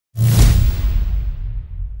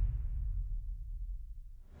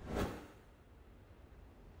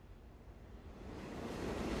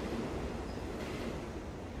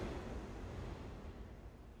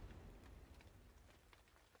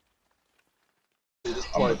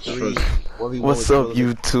I'm a Part 3. trust. 1v1 What's with up,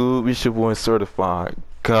 Trilla. YouTube? It's your boy Certified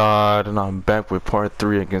God, and I'm back with part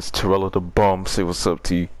 3 against Torella the Bum. Say what's up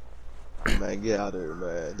to you. Man, get out of here,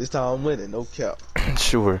 man. This time I'm winning, no cap.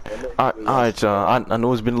 Sure. Man, make sure y'all Alright, y'all. subscribe. I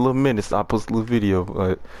know it's been a little minute since I posted a little video, but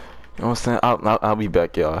you know what I'm saying? I'll be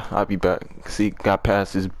back, y'all. I'll be back. See, got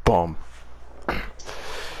past this bum.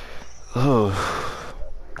 Oh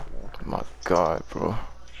my God, bro.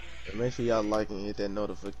 And make sure y'all like and hit that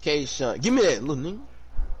notification. Give me that, little nigga.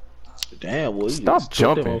 Damn, boy, you Stop just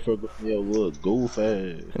took that jumping. motherfucker from your little goof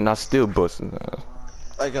ass. And I still busting.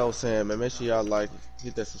 Like I was saying, man, make sure y'all like,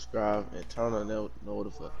 hit that subscribe, and turn on that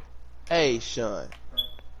notification. Hey, Sean.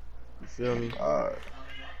 You feel me? God.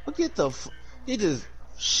 Look at he just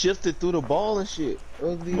shifted through the ball and shit.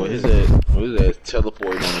 Ugly Boy, ass. his ass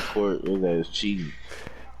teleporting on the court. His ass cheating.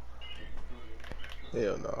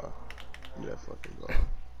 Hell nah. Give me that fucking guard.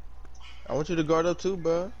 I want you to guard up too,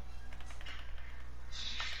 bro.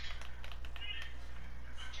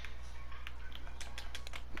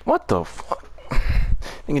 What the fuck?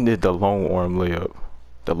 Nigga did the long arm layup.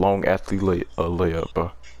 The long athlete layup,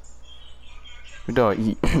 bro. Dog,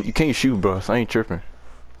 you can't shoot, bro. So I ain't tripping.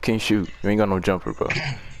 You can't shoot. You ain't got no jumper, bro.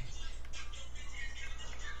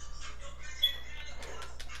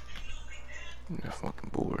 That fucking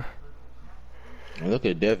bored. Look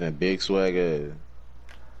at Devin, big swag ass.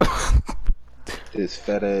 This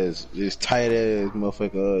fat ass, this tight ass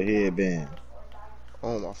motherfucker headband.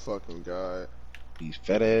 Oh my fucking god. These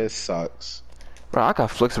fat ass socks. Bro, I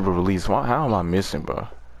got flexible release. How am I missing, bro?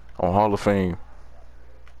 On Hall of Fame.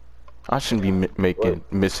 I shouldn't be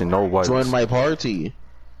missing no whites. Join my party.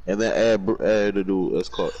 And then add the dude, let's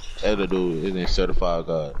call it. Add the dude, and then certified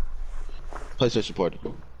God. PlayStation party.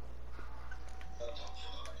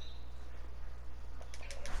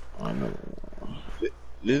 I know.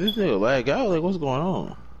 Did this nigga lag out? Like, what's going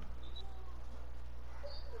on?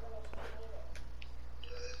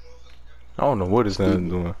 I don't know what his name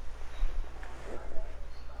doing.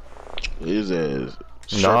 His ass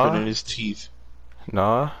Nah. sharper than his teeth.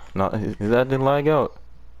 Nah, that didn't lag out.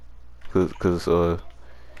 Cause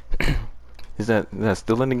is that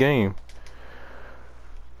still in the game?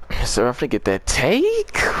 Sir, I have to get that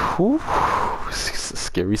take. Whew. It's a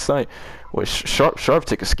scary sight. What sharp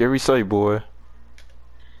take a scary sight, boy.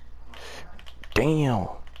 Damn.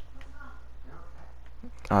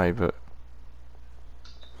 Alright, but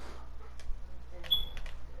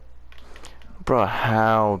bro,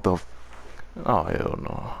 how the oh hell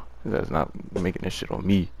no. That's not making this shit on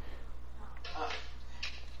me.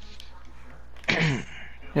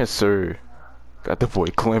 Yes, sir. Got the boy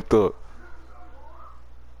clamped up.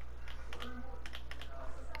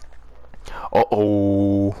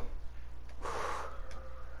 Uh-oh.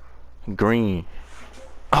 Green.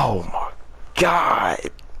 Oh my God.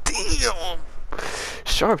 Damn.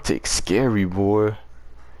 Sharp take scary, boy.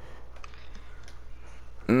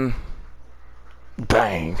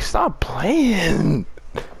 Bang. Stop playing.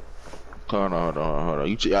 Hold on.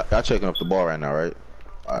 Y'all checking up the ball right now, right?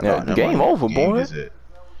 Yeah, game over, boy.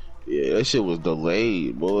 Yeah, that shit was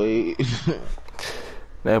delayed, boy.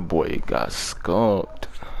 That boy got skunked.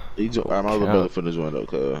 I'm a little better for this one though,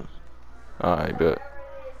 cuz. Alright, bet.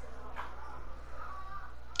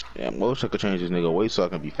 Yeah, most I could change this nigga weight so I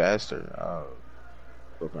can be faster.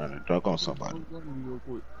 Go around and dunk on somebody.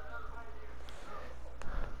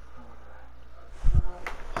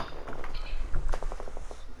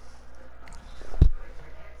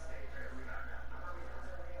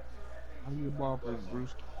 I need a ball first,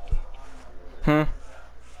 Bruce. Hmm?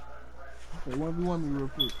 Okay, 1v1 me real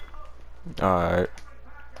quick. Alright.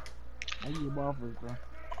 I need a ball first, bro.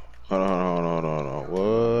 Hold on.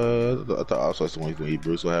 What? I thought I was supposed to want to eat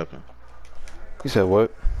Bruce. What happened? You said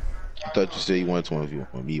what? I thought you said you wanted to want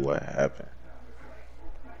to me. What happened?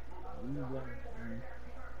 I'm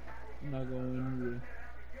not going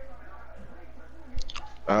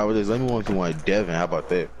anywhere. Let me want to want Devin. How about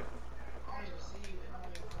that?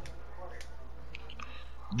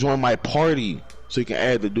 Join my party so you can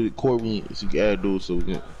add the dude Corbin. So you can add dude so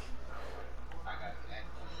we can.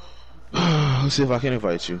 Let's see if I can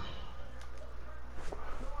invite you.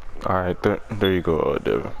 Alright, there you go,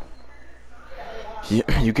 Devin.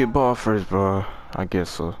 Yeah, you get ball first, bro. I guess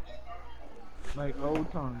so. Like old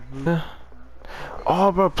times, Bruce.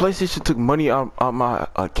 Oh, bro, PlayStation took money out my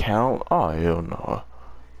account. Oh, hell no.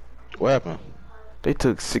 What happened? They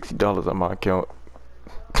took $60 out my account.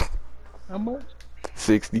 How much?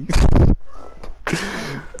 60.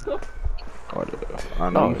 I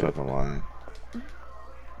know you fucking lying.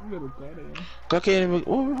 You gotta cut it. I can't even.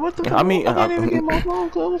 What the fuck? I mean, I can't even get my phone.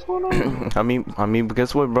 Cause what's going on? I mean, but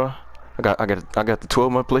guess what, bro? I got the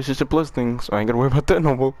 12-month PlayStation Plus thing, so I ain't gotta worry about that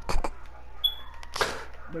no more.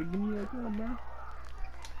 But give me your account, man.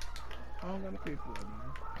 I don't gotta pay for it, man.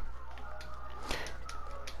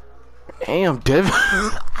 Damn, Devin.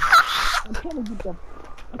 I'm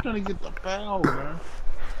trying to get the foul, man.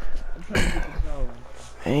 I'm trying to get the foul.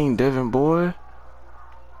 Dang, Devin, boy.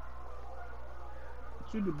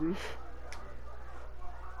 Shoot it, Bruce.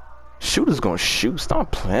 Shooter's gonna shoot.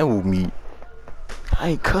 Stop playing with me. I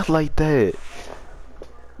ain't cut like that.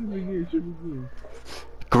 Shoot me again, shoot me again.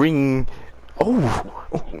 Green. Oh,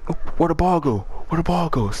 where the ball go? Where the ball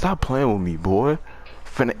go? Stop playing with me, boy.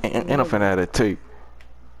 And I'm finna add a tape.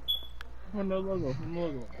 From the logo,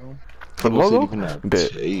 bro. From the logo?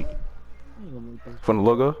 Bet. You ain't gonna make this. From the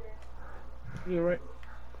logo? Yeah, right.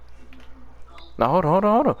 Now hold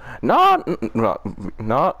on. Nah,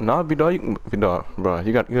 B-Dog, bro.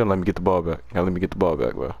 You gotta let me get the ball back. You gotta let me get the ball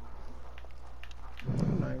back, bro.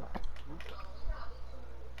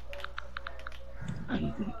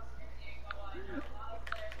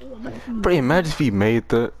 Bro, imagine if he made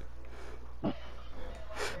that.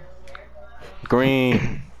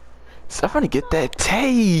 Green. So I'm gonna get that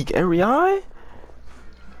tag, Ariane.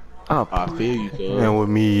 Oh, I feel you, man, cuz. with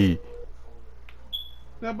me.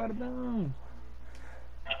 Step out of bounds.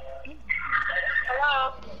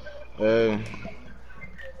 Hey.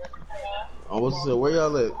 I was to say, where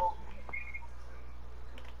y'all at?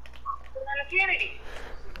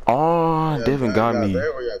 Oh, Devin got me.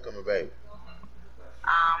 Where y'all coming back?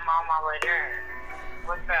 I'm on my way there.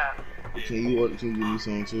 What's up? Can you give me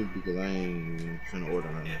some too? Because I ain't finna order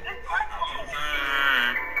right now.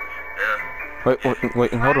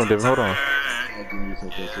 Wait, hold on, Devin, hold on. I'll give you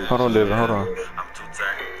something too. Hold on, Devin, hold on.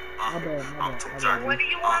 My bad. What do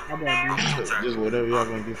you want My from bad, there? Bruce. Just whatever y'all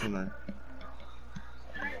gonna get from there.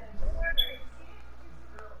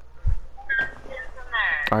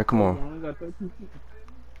 Alright, come I on. only got 13 people.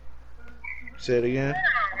 Say it again.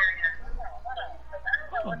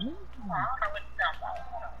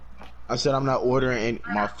 I said I'm not ordering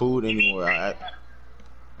my food anymore.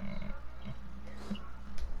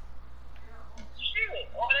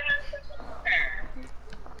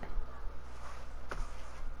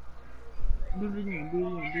 Do it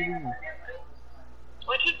again.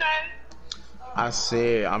 What you say? I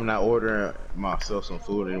said I'm not ordering myself some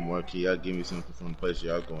food anymore. Can y'all give me something from the place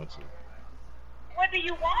y'all going to? What do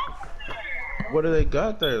you want? What do they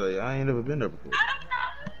got there? Like I ain't never been there before. I don't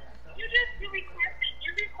know. You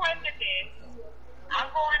requested this. I'm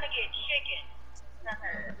going to get chicken from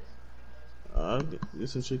her. I'll get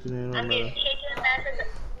some chicken in I'm on getting there. chicken back in the.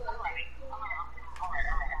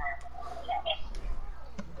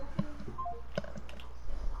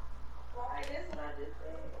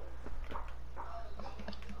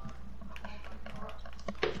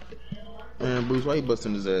 Man, Bruce, why you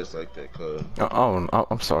busting his ass like that, cuz?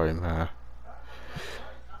 I'm sorry, man.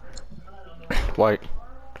 White.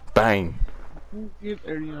 Bang. Who is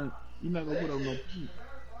Ariane? You're not gonna put up no point.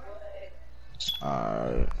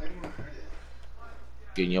 Alright.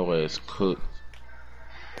 Getting your ass cooked.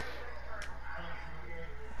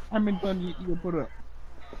 How many points you gonna put up?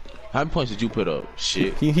 How many points did you put up?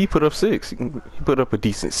 Shit. He put up 6. He put up a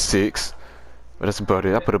decent 6. But that's about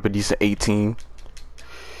it. I put up a decent 18.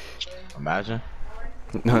 Imagine.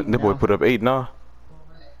 That boy put up 8 now.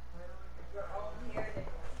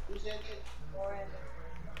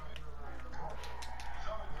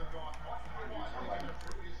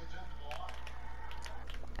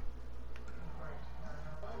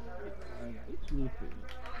 It's really fair.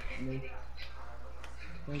 No.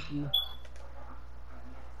 Thank you.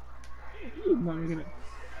 He's not making it.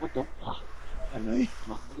 What the fuck? I know you.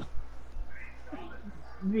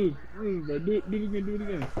 Bruce, bro. Do it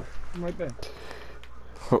again. Come right there.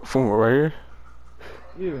 From right here.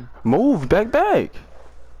 Yeah. Move, back.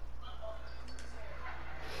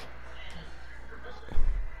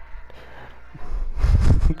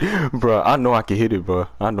 Bruh, I know I can hit it, bruh.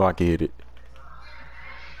 I know I can hit it.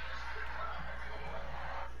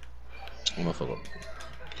 Motherfucker.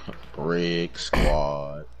 Brick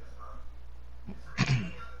squad.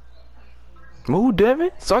 Move,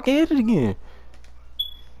 Devin, so I can hit it again.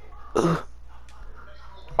 I'll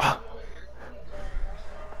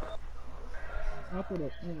put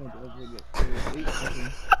up.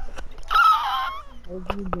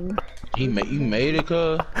 You made it,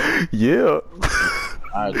 cuz? Yeah.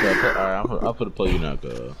 Alright, cuz. Alright, I'll put a play you now,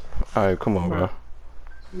 cuz. Alright, come on, bro.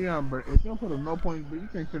 Yeah, bro. If you don't put up no points, but you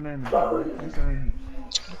can't say nothing. Bro. You can't say nothing.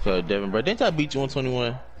 Cuz, Devin, bro. Didn't I beat you on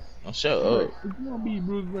 21? Oh, shut up. If you don't beat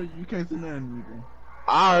Bruce, bro, you can't say nothing. Bro.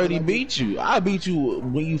 I already beat you. I beat you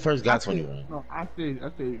when you first got 21. No, I said,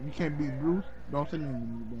 you can't beat Bruce. Don't say nothing to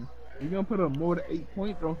me, bro. You gonna put up more than 8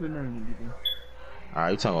 points? Don't say nothing to you.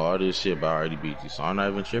 Alright, you talking all this shit, but I already beat you, so I'm not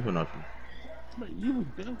even tripping off you. But you was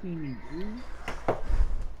dunking me, dude.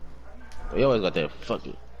 You always got that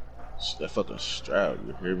fucking strap.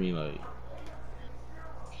 You hear me? Like,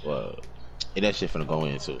 well, hey, that shit finna go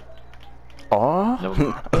in too.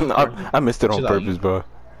 Aw, I missed it on Shit, purpose, like, bro.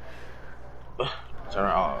 Turn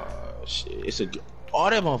around. Oh shit! All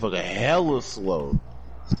that motherfucker hella slow.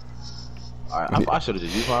 I should have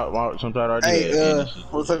just used my some try to already. Hey,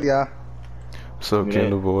 what's up, y'all? What's up,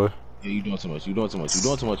 Kendall boy? Yeah, you doing too much. You doing too much. You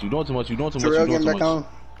doing too much. You doing too much. You doing too much. Terrell You doing getting too back much.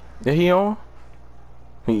 on? Yeah, he on?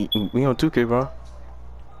 We on 2K, bro.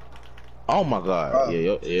 Oh my god. Bro,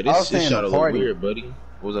 Yeah, I this was saying shot a the little party. weird, buddy.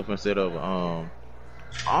 What was I finna say of I'm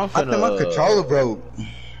I finna. think my controller broke.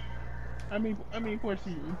 I mean, points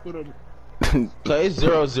you put up. Cause it's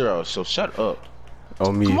 0-0, so shut up.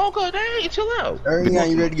 On me. Come on, cuz, dang, chill out. Ariana,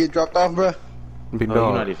 you ready to get dropped off, bro? Big No, you're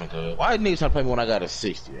dog. not even good. Why niggas trying to play me when I got a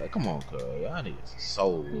 60? Like, come on, cuz. Y'all niggas so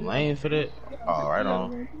lame for that. Oh, right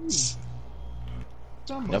on.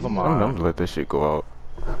 Never I'm mind. gonna let this shit go out.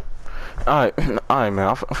 Alright, alright, man.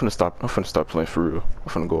 I'm finna stop. I'm finna stop playing for real. I'm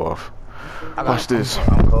finna go off. Watch this.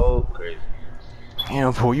 I'm cold. Crazy.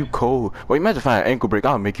 Damn, boy, you cold. Well, imagine if I had an ankle break.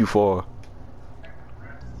 I'll make you fall.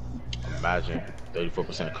 Imagine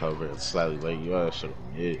 34% cover. It's slightly late. You all should have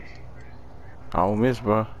missed. I don't miss,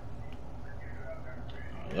 bro.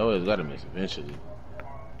 You always gotta miss eventually.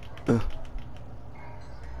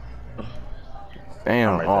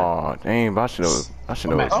 Damn. right Aw, damn. But I should have. I'm shot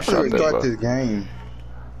gonna that, restart bro. this game.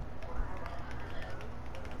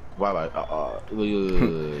 Why, like,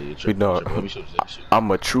 you're tripping, dog. Let me show you. Let me show you.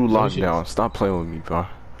 I'm a true Let me show you. lockdown. Stop playing with me, bro.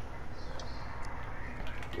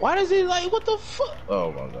 Why does it, like, what the fuck?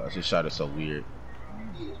 Oh my gosh, this shot is so weird.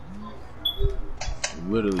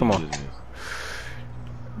 Literally Come on. just missed.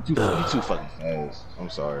 You too fucking fast. I'm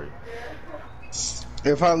sorry.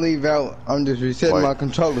 If I leave out, I'm just resetting What? my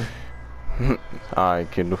controller. Alright,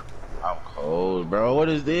 Kendall. I'm cold, bro. What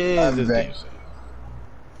is this? I'm This back. game shit.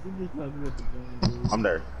 You just not with the game, dude. I'm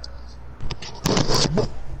there.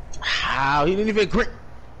 How? He didn't even grip.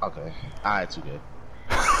 Okay. Alright, 2K.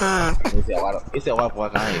 He said, why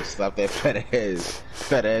I ain't slap that fat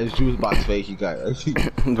ass juice box face you got.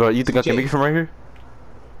 Bro, you think I can make it from right here?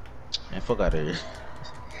 Man, fuck out of here.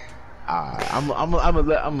 Alright, I'm gonna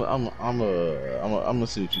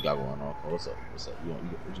see what you got going on. What's up? You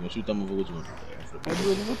gonna shoot them over? What you gonna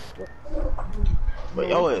do? But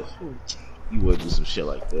yo, you would do some shit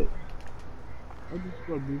like that. I just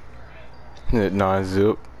gonna do.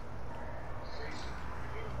 Non-zip.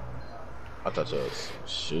 I thought you was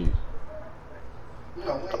shoot.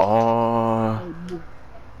 Oh,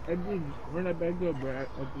 I did run that back up, bro.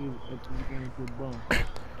 After the game to bum.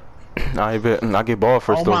 I bet I get ball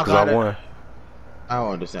first Oh though, my cause God, I won. I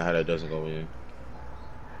don't understand how that doesn't go in.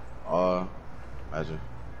 Imagine.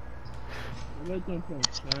 I like them playing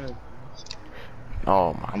fast.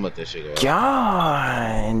 Oh my I'm gonna let that shit go.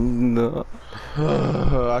 god!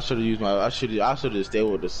 I should have used I should have stayed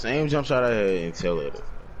with the same jump shot I had until later.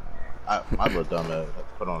 My little dumb ass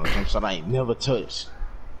put on a jump shot I ain't never touched.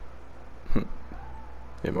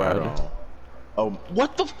 It Right matters. on. Oh,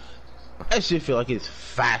 what the? That shit feel like it's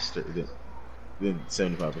faster than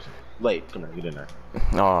 75%. Late, come on, get in there.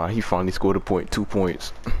 Oh, he finally scored a point, 2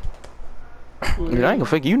 points. Man, I ain't gonna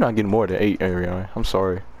fake you not getting more than 8, Ariana. I'm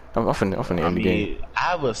sorry. I'm finna end the game. I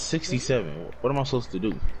have a 67. What am I supposed to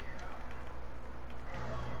do?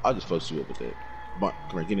 I'll just post you up with that. But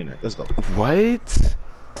come on, get in there. Let's go. What?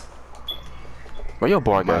 Bro, your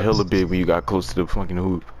bar got hella big when you got close to the fucking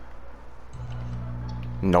hoop.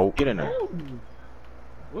 Nope. Get in there.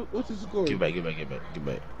 What's the score? Get back.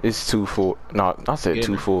 It's 2-4. No, I said Get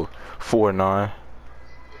in 2-4. 4-9.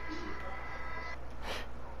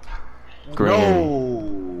 Green.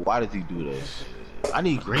 No! Why did he do that shit? I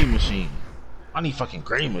need green machine. I need fucking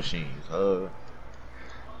green machines. I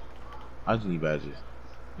just need badges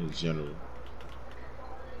in general.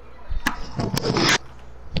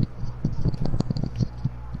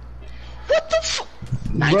 What the fuck?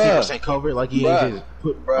 19% cover like he ain't just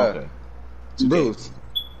put. Bruh. Okay. Bruce,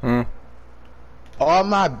 Hmm. all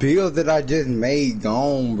my bills that I just made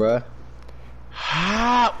gone, bruh.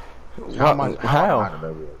 How? How?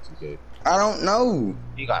 I don't know.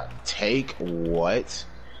 You got take what?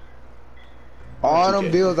 All 2K.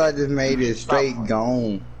 them bills I just made is straight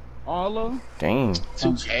gone. All of them? Dang.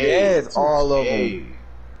 2K. Yes, all of 2K. them.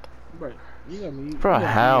 Bro, you got me. Bro,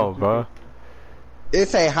 how, bro?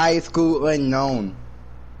 It's a high school unknown.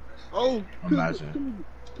 Oh, Imagine.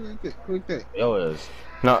 click that. Yo is.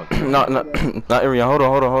 No, not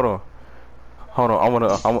Ariana. Hold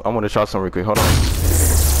on. I wanna try something real quick. Hold on.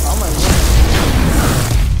 I'm like,